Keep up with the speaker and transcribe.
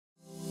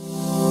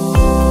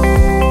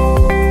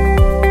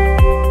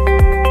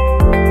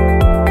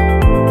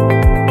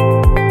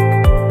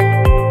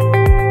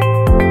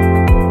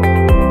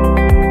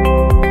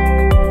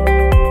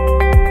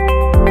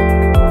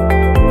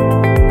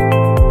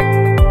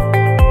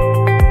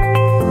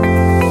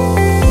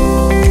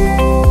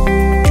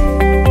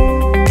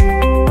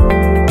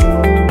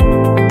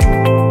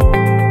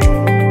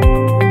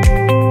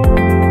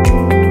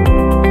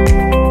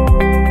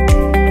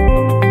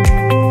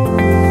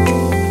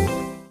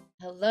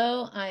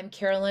I'm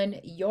Carolyn,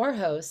 your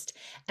host,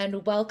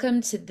 and welcome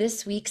to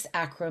this week's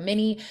Acro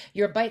Mini,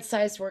 your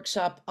bite-sized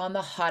workshop on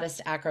the hottest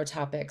acro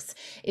topics.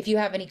 If you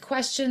have any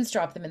questions,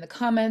 drop them in the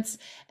comments,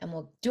 and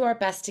we'll do our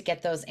best to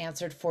get those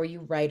answered for you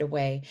right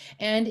away.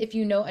 And if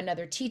you know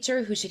another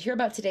teacher who should hear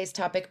about today's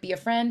topic, be a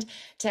friend,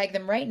 tag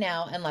them right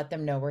now and let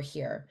them know we're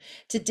here.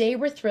 Today,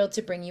 we're thrilled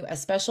to bring you a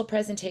special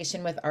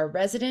presentation with our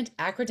resident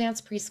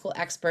AcroDance preschool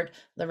expert,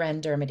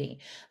 Loren Dermody.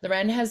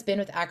 Loren has been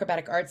with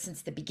acrobatic arts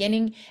since the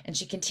beginning, and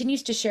she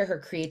continues to share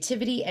her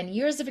creativity and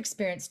years of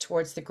experience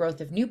towards the growth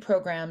of new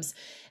programs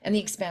and the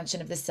expansion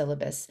of the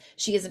syllabus.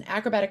 She is an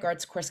acrobatic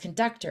arts course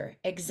conductor,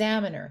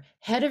 examiner,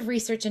 head of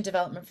research and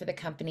development for the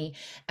company,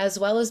 as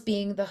well as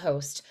being the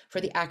host for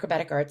the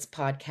Acrobatic Arts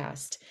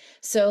podcast.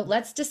 So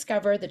let's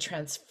discover the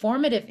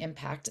transformative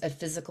impact of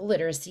physical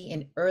literacy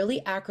in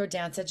early acro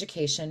dance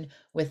education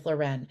with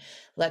Loren.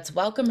 Let's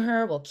welcome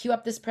her. We'll cue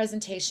up this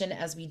presentation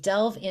as we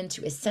delve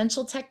into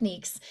essential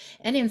techniques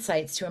and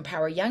insights to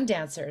empower young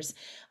dancers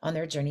on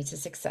their journey to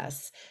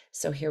success.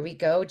 So here we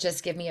go.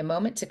 Just give me a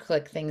moment to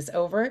click things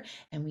over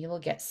and we will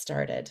get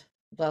started.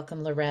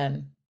 Welcome,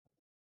 Loren.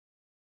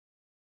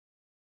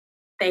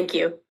 Thank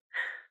you.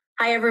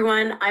 Hi,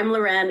 everyone. I'm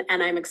Loren,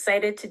 and I'm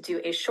excited to do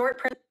a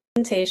short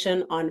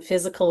presentation on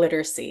physical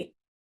literacy.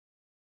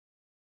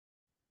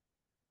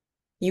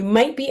 You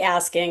might be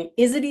asking,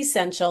 is it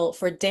essential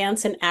for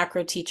dance and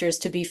acro teachers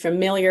to be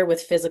familiar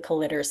with physical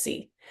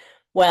literacy?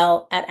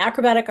 Well, at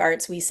Acrobatic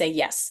Arts, we say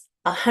yes,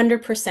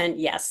 100%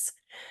 yes.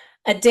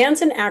 A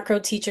dance and acro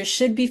teacher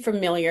should be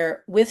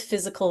familiar with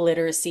physical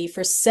literacy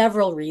for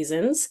several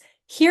reasons.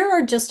 Here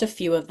are just a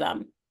few of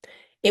them.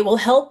 It will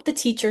help the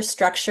teacher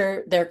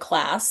structure their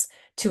class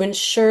to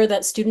ensure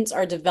that students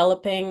are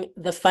developing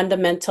the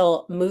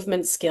fundamental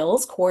movement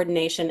skills,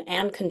 coordination,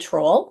 and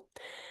control.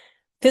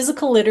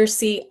 Physical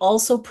literacy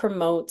also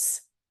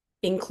promotes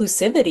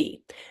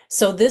inclusivity.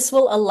 So this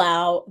will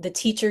allow the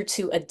teacher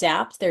to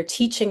adapt their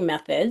teaching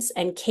methods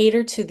and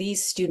cater to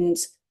these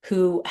students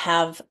who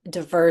have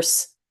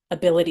diverse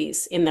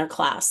abilities in their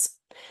class.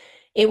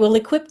 It will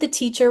equip the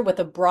teacher with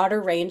a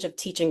broader range of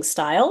teaching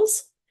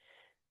styles.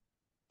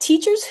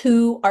 Teachers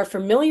who are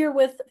familiar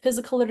with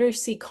physical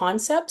literacy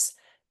concepts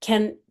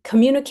can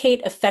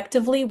communicate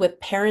effectively with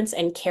parents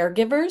and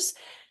caregivers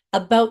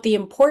about the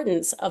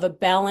importance of a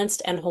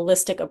balanced and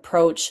holistic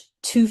approach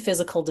to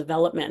physical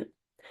development.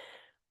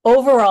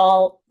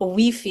 Overall,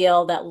 we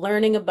feel that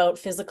learning about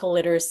physical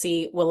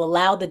literacy will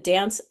allow the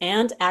dance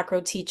and acro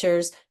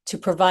teachers to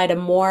provide a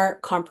more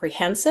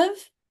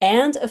comprehensive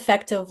and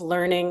effective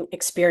learning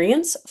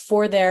experience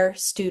for their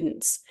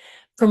students,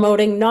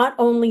 promoting not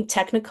only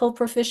technical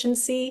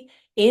proficiency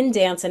in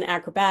dance and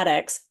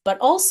acrobatics, but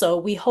also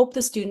we hope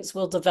the students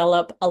will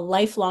develop a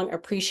lifelong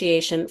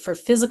appreciation for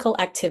physical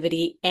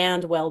activity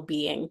and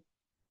well-being.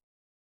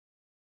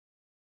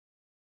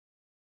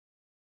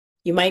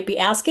 You might be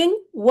asking,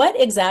 what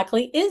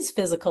exactly is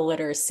physical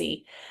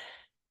literacy?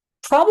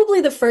 Probably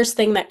the first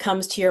thing that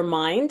comes to your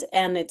mind,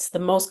 and it's the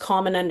most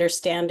common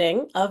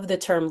understanding of the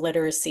term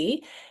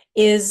literacy,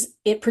 is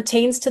it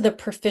pertains to the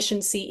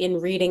proficiency in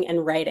reading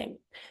and writing.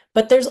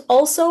 But there's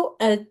also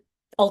an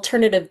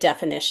alternative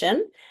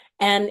definition,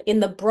 and in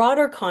the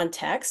broader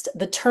context,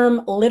 the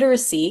term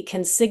literacy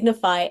can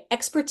signify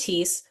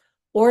expertise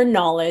or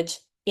knowledge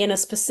in a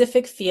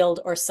specific field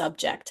or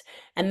subject.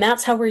 And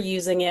that's how we're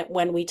using it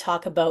when we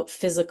talk about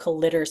physical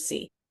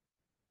literacy.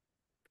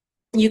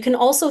 You can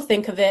also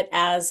think of it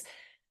as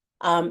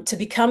to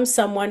become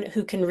someone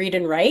who can read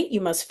and write, you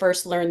must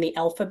first learn the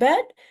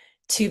alphabet.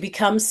 To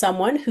become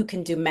someone who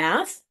can do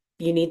math,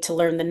 you need to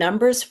learn the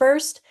numbers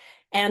first.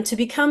 And to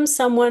become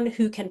someone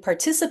who can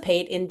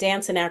participate in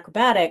dance and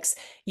acrobatics,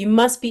 you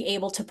must be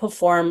able to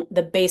perform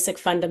the basic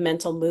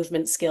fundamental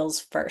movement skills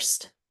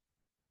first.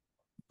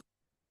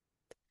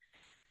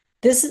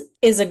 This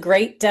is a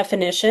great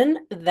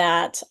definition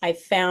that I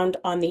found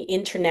on the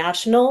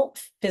International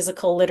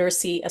Physical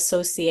Literacy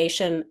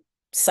Association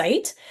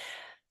site.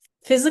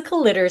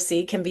 Physical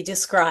literacy can be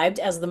described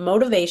as the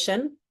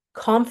motivation,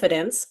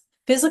 confidence,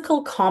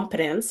 physical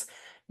competence,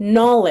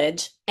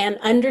 knowledge, and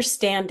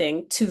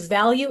understanding to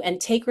value and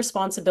take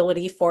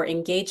responsibility for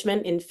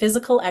engagement in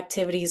physical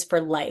activities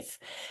for life.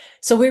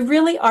 So we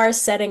really are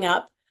setting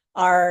up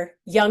our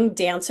young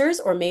dancers,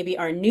 or maybe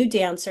our new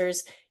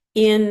dancers,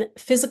 in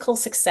physical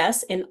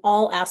success in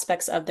all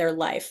aspects of their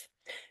life.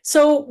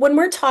 So when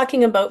we're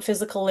talking about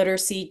physical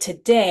literacy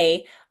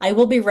today, I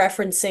will be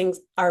referencing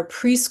our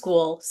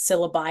preschool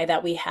syllabi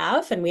that we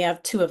have, and we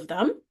have 2 of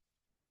them.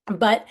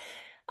 But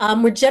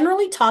we're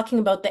generally talking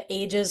about the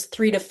ages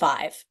 3 to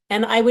 5,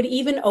 and I would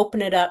even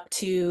open it up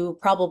to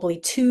probably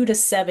 2 to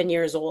 7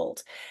 years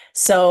old.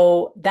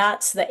 So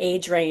that's the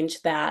age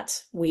range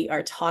that we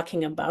are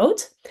talking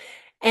about.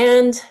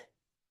 And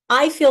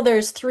I feel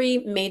there's 3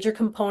 major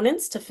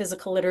components to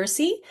physical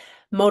literacy: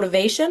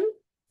 motivation,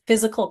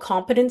 physical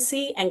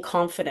competency, and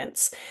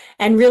confidence.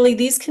 And really,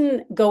 these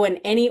can go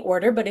in any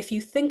order, but if you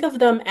think of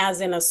them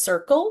as in a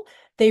circle,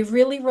 they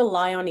really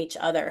rely on each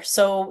other.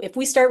 So if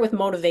we start with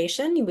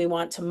motivation, we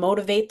want to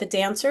motivate the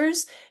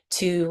dancers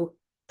to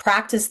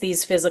practice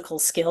these physical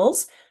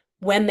skills.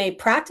 When they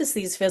practice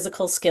these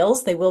physical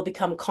skills, they will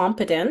become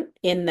competent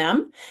in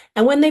them.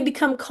 And when they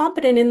become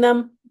competent in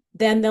them,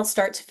 then they'll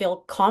start to feel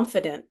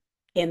confident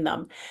in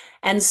them.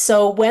 And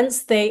so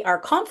once they are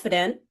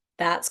confident,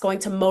 that's going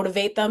to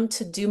motivate them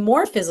to do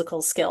more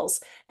physical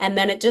skills. And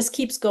then it just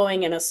keeps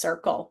going in a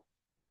circle.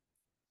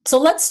 So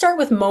let's start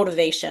with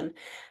motivation.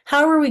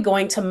 How are we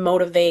going to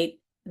motivate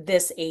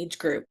this age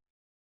group?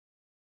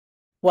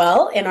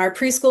 Well, in our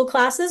preschool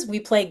classes, we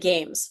play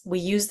games. We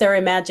use their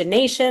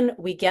imagination.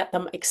 We get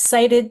them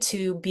excited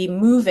to be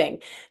moving.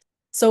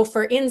 So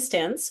for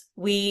instance,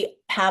 we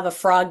have a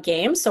frog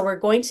game. So we're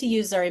going to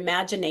use our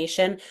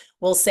imagination.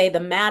 We'll say the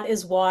mat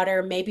is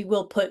water. Maybe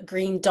we'll put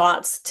green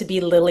dots to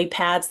be lily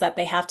pads that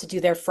they have to do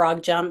their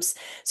frog jumps.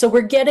 So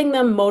we're getting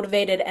them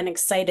motivated and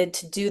excited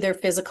to do their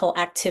physical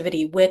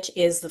activity, which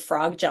is the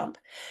frog jump.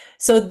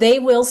 So they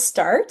will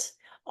start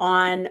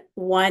on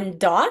one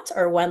dot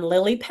or one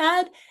lily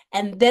pad,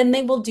 and then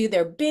they will do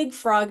their big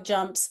frog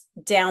jumps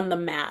down the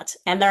mat,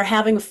 and they're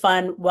having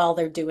fun while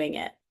they're doing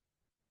it.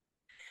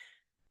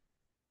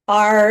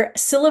 Our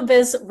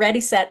syllabus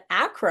Ready, Set,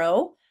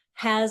 Acro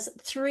has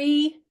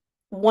 3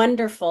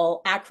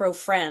 wonderful acro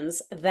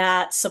friends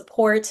that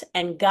support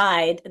and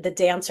guide the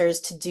dancers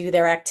to do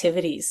their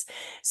activities.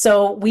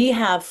 So we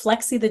have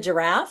Flexi the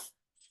giraffe,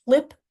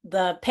 Flip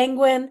the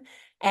penguin,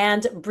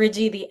 and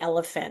Bridgie the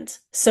elephant.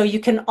 So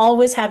you can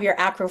always have your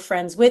acro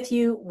friends with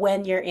you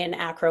when you're in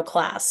acro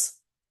class.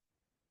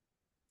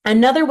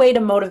 Another way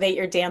to motivate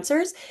your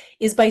dancers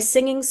is by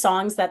singing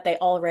songs that they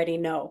already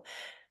know.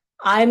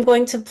 I'm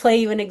going to play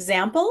you an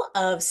example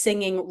of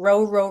singing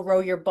Row, Row,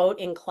 Row Your Boat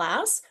in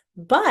class,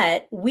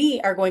 but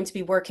we are going to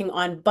be working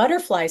on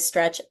butterfly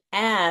stretch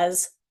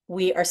as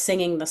we are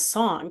singing the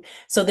song.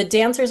 So the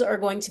dancers are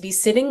going to be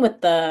sitting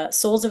with the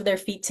soles of their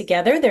feet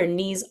together, their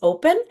knees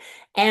open,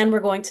 and we're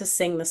going to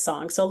sing the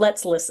song. So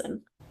let's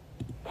listen.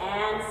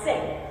 And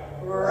sing.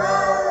 Row,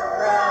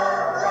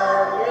 row,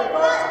 row your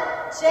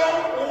boat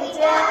gently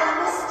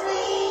down the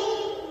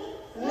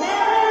stream.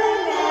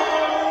 Merrily,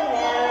 merrily,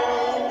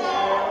 merrily,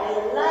 merrily,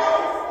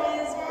 life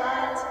is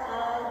but a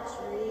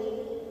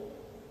dream.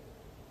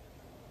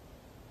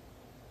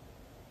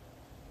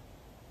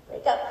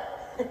 Wake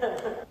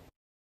up.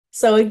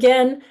 So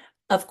again,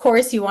 of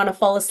course, you want to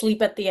fall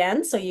asleep at the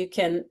end, so you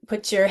can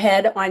put your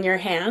head on your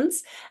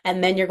hands,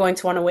 and then you're going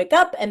to want to wake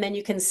up, and then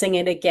you can sing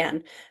it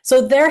again.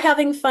 So they're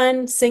having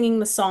fun singing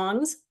the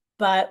songs,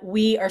 but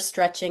we are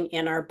stretching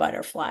in our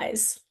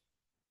butterflies.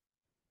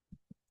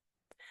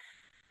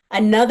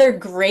 Another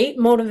great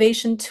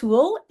motivation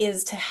tool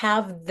is to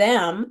have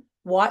them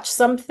watch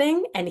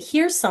something and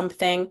hear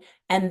something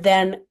and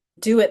then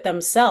do it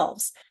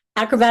themselves.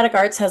 Acrobatic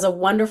Arts has a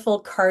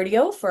wonderful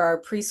cardio for our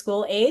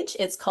preschool age.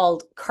 It's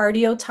called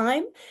Cardio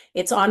Time.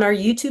 It's on our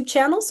YouTube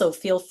channel, so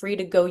feel free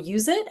to go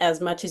use it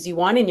as much as you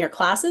want in your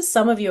classes.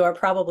 Some of you are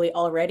probably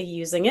already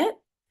using it.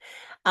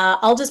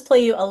 I'll just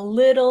play you a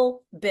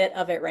little bit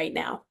of it right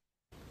now.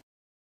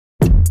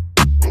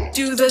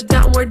 Do the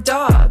downward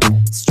dog,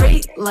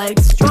 straight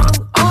legs,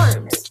 strong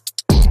arms.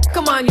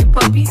 Come on, you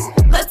puppies,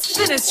 let's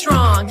finish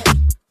strong.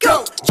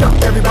 Go!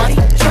 Jump, everybody,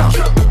 jump.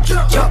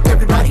 Jump,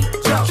 everybody,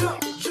 jump.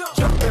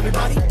 Jump,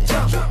 everybody,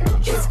 jump.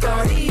 It's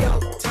cardio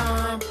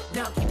time.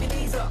 Now keep your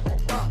knees up.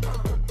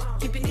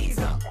 Keep your knees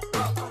up.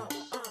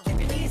 Keep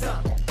your knees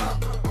up.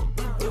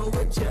 You do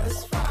it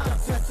just fine.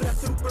 That's a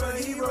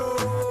superhero.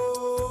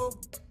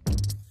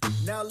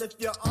 Now lift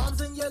your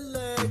arms and your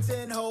legs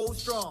and hold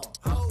strong.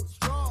 Hold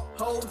strong.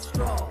 Hold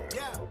strong.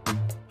 Yeah.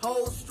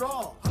 Hold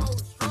strong. Hold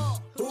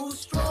strong. Who's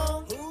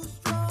strong? Who's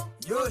strong?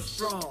 You're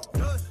strong.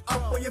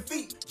 Up on your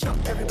feet.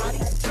 Jump, everybody.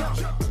 Jump.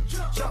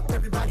 Jump,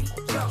 everybody.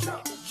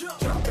 Jump.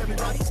 Jump,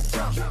 everybody.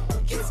 Jump.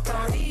 It's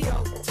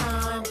cardio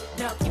time.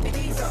 Now keep your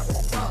knees up.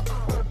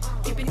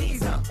 Keep your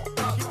knees up.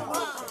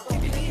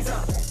 Keep your knees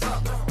up.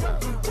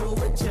 You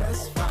do it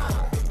just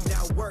fine.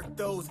 Now work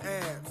those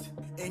abs.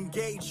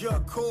 Engage your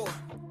core.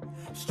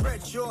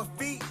 Stretch your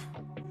feet.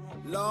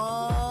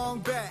 Long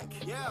back.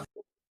 Yeah.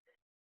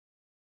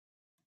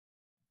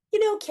 You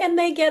know, can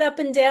they get up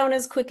and down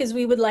as quick as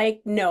we would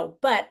like? No,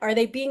 but are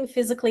they being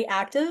physically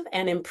active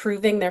and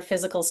improving their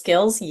physical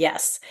skills?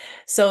 Yes.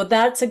 So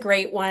that's a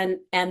great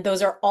one. And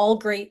those are all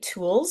great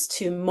tools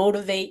to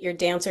motivate your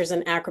dancers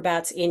and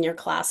acrobats in your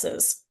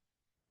classes.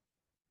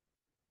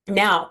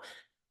 Now,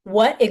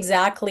 what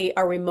exactly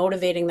are we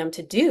motivating them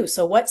to do?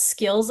 So what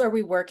skills are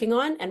we working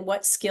on, and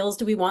what skills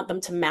do we want them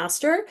to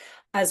master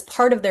as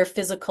part of their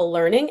physical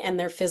learning and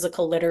their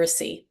physical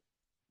literacy?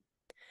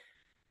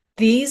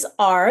 These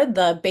are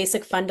the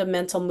basic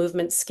fundamental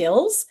movement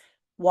skills: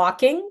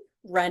 walking,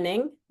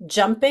 running,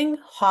 jumping,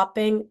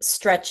 hopping,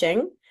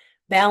 stretching,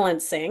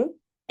 balancing,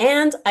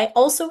 and I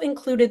also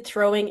included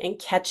throwing and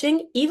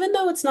catching, even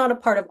though it's not a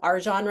part of our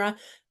genre,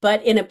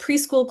 but in a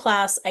preschool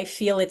class, I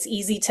feel it's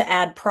easy to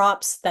add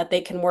props that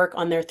they can work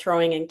on their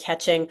throwing and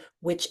catching,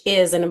 which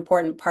is an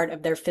important part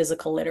of their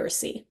physical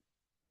literacy.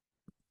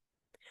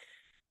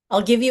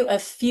 I'll give you a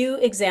few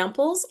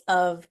examples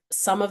of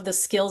some of the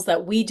skills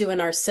that we do in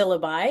our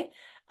syllabi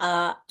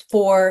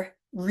for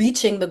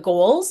reaching the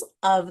goals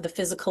of the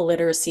physical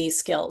literacy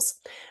skills.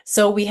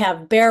 So we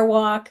have bear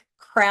walk,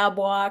 crab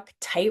walk,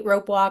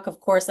 tightrope walk. Of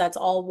course, that's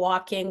all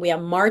walking. We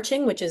have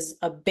marching, which is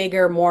a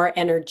bigger, more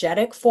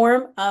energetic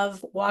form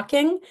of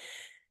walking.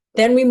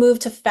 Then we move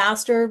to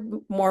faster,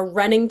 more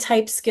running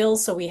type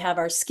skills. So we have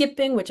our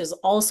skipping, which is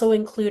also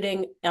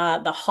including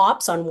the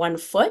hops on one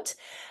foot.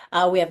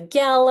 We have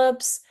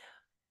gallops.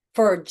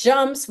 For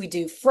jumps, we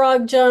do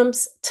frog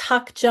jumps,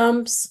 tuck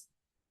jumps.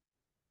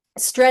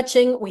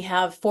 Stretching, we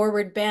have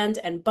forward bend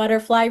and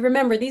butterfly.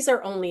 Remember, these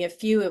are only a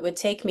few. It would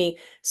take me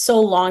so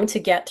long to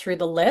get through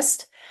the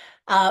list.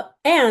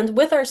 And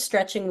with our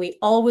stretching, we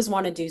always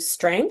want to do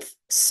strength.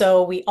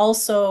 So we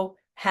also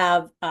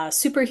have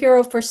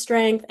superhero for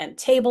strength and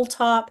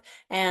tabletop,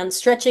 and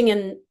stretching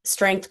and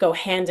strength go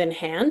hand in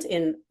hand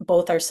in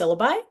both our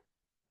syllabi.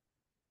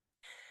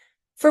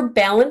 For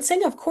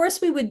balancing, of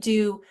course, we would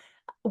do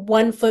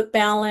 1 foot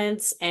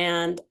balance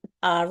and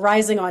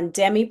rising on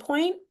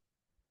demi-point.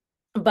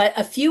 But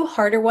a few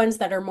harder ones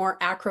that are more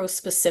acro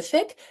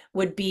specific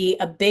would be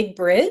a big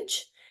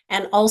bridge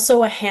and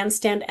also a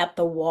handstand at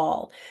the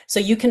wall.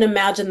 So you can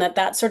imagine that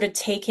that's sort of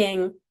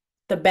taking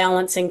the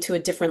balancing to a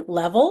different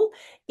level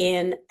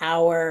in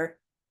our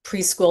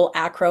preschool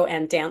acro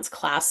and dance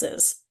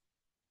classes.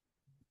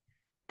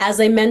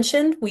 As I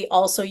mentioned, we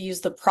also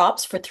use the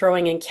props for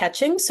throwing and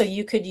catching. So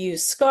you could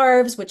use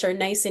scarves, which are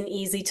nice and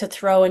easy to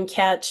throw and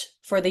catch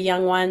for the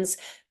young ones.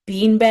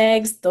 Bean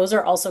bags, those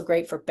are also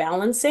great for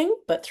balancing,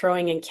 but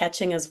throwing and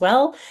catching as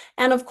well.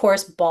 And of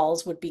course,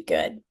 balls would be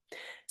good.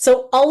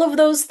 So all of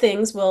those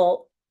things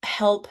will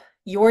help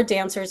your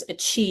dancers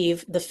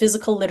achieve the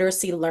physical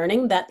literacy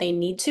learning that they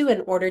need to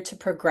in order to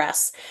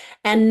progress.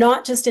 And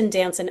not just in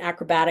dance and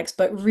acrobatics,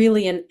 but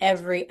really in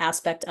every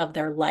aspect of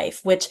their life,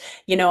 which,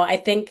 I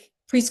think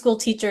preschool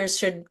teachers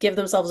should give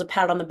themselves a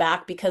pat on the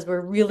back because we're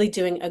really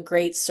doing a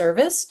great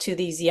service to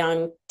these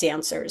young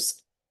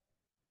dancers.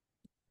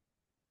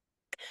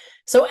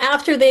 So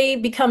after they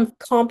become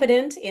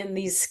competent in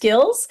these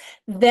skills,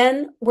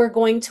 then we're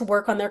going to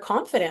work on their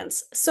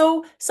confidence.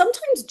 So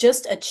sometimes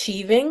just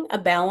achieving a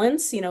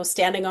balance,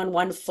 standing on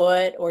 1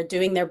 foot or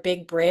doing their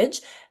big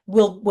bridge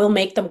will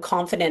make them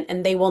confident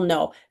and they will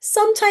know.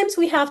 Sometimes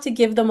we have to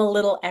give them a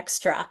little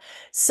extra.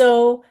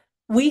 So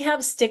we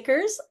have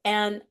stickers,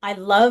 and I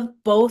love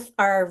both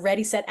our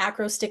Ready Set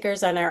Acro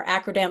stickers and our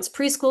AcroDance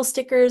preschool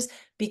stickers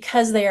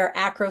because they are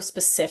acro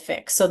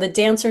specific. So the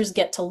dancers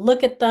get to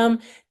look at them,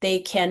 they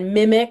can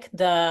mimic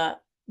the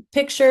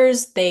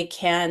pictures, they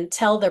can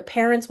tell their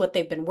parents what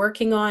they've been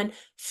working on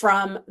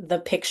from the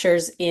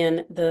pictures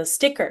in the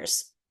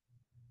stickers.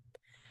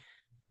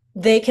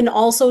 They can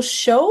also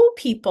show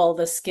people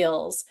the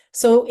skills.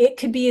 So it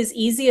could be as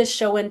easy as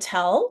show and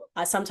tell.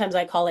 Sometimes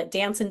I call it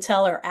dance and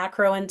tell or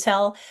acro and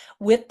tell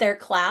with their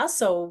class.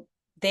 So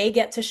they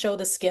get to show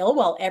the skill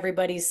while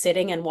everybody's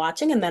sitting and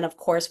watching, and then of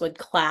course would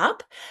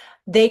clap.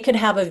 They could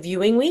have a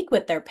viewing week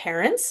with their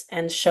parents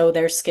and show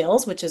their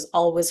skills, which is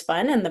always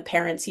fun. And the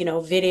parents,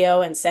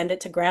 video and send it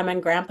to grandma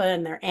and grandpa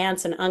and their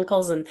aunts and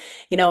uncles. And,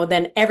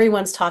 then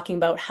everyone's talking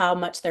about how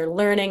much they're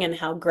learning and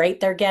how great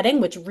they're getting,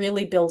 which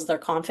really builds their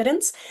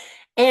confidence.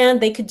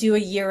 And they could do a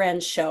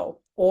year-end show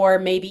or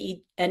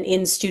maybe an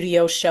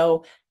in-studio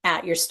show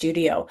at your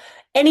studio.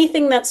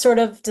 Anything that sort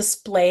of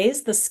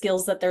displays the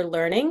skills that they're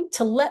learning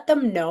to let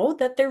them know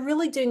that they're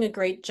really doing a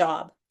great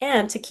job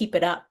and to keep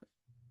it up.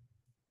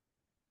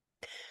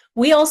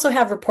 We also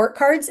have report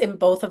cards in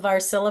both of our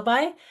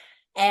syllabi,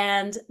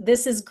 and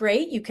this is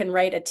great. You can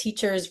write a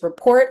teacher's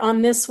report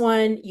on this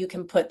one. You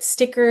can put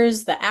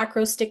stickers, the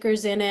acro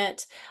stickers in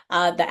it.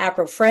 The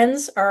acro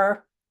friends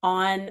are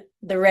on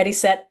the Ready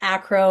Set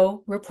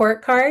Acro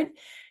report card.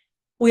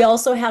 We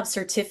also have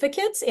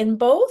certificates in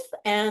both,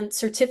 and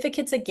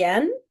certificates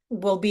again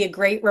will be a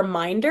great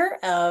reminder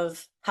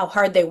of how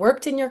hard they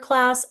worked in your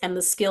class and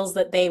the skills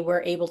that they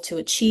were able to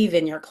achieve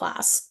in your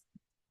class.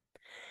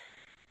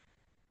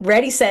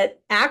 Ready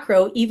Set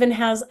Acro even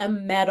has a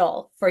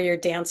medal for your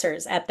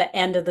dancers at the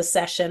end of the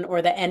session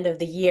or the end of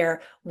the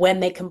year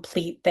when they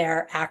complete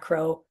their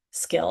acro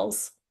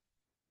skills.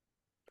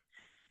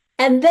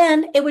 And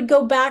then it would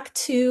go back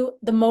to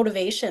the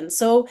motivation.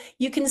 So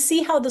you can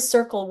see how the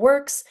circle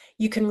works.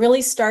 You can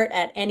really start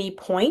at any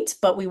point,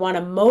 but we want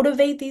to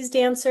motivate these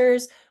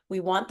dancers. We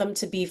want them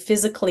to be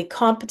physically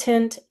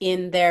competent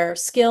in their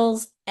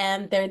skills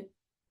and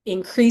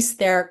increase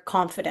their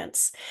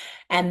confidence.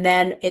 And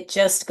then it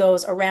just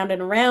goes around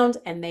and around,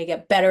 and they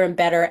get better and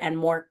better and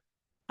more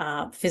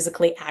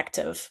physically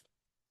active.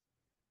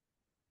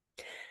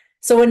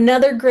 So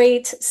another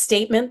great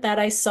statement that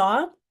I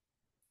saw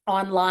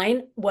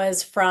online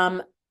was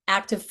from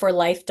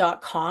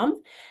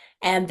activeforlife.com,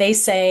 and they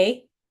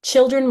say,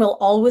 children will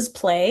always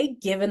play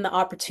given the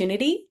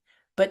opportunity,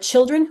 but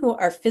children who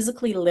are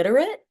physically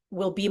literate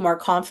will be more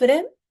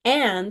confident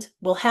and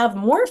will have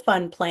more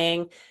fun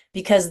playing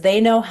because they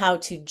know how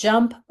to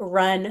jump,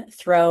 run,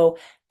 throw,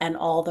 and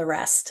all the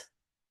rest.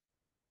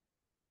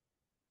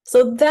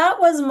 So that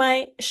was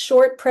my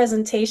short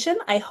presentation.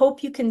 I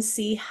hope you can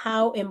see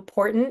how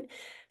important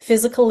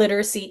physical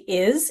literacy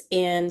is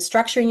in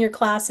structuring your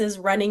classes,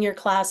 running your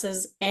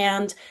classes,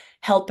 and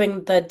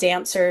helping the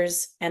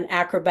dancers and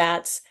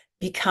acrobats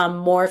become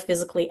more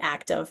physically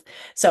active.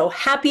 So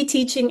happy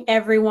teaching,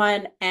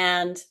 everyone,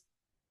 and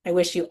I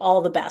wish you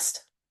all the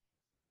best.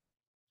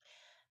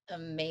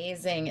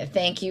 Amazing.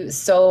 Thank you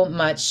so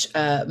much,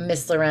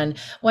 Miss Loren.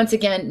 Once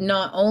again,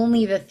 not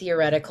only the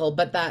theoretical,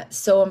 but that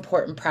so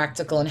important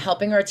practical and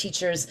helping our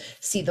teachers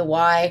see the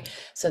why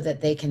so that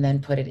they can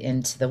then put it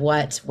into the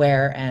what,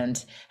 where,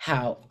 and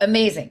how.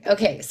 Amazing.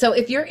 Okay, so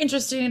if you're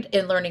interested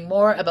in learning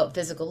more about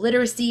physical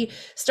literacy,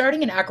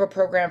 starting an acro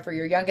program for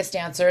your youngest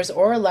dancers,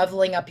 or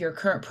leveling up your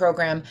current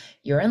program,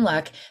 you're in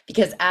luck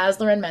because as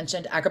Loren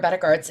mentioned,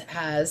 Acrobatic Arts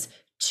has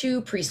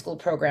 2 preschool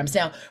programs.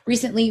 Now,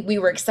 recently we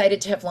were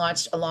excited to have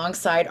launched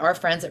alongside our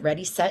friends at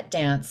Ready Set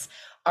Dance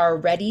our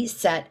Ready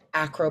Set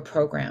Acro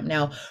program.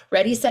 Now,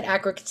 Ready Set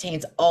Acro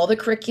contains all the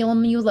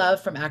curriculum you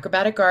love from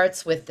acrobatic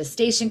arts with the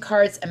station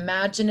cards,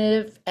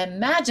 imaginative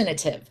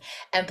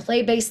and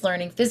play-based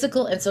learning,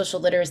 physical and social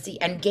literacy,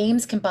 and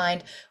games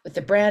combined with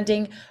the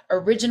branding,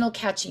 original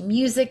catchy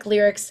music,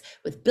 lyrics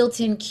with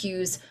built-in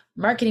cues,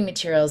 marketing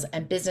materials,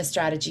 and business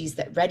strategies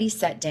that Ready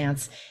Set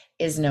Dance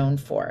is known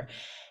for.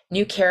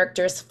 New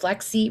characters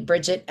Flexi,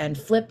 Bridget, and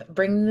Flip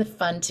bring the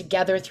fun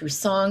together through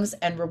songs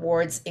and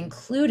rewards,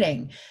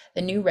 including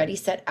the new Ready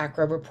Set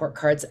Acro report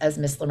cards, as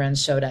Miss Loren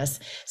showed us,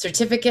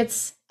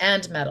 certificates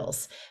and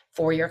medals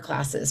for your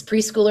classes.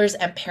 Preschoolers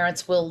and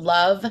parents will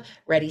love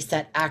Ready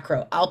Set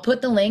Acro. I'll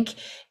put the link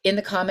in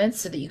the comments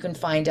so that you can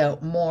find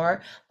out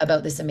more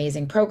about this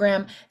amazing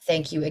program.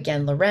 Thank you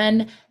again,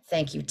 Loren.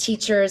 Thank you,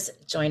 teachers.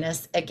 Join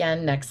us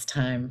again next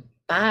time.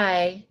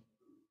 Bye.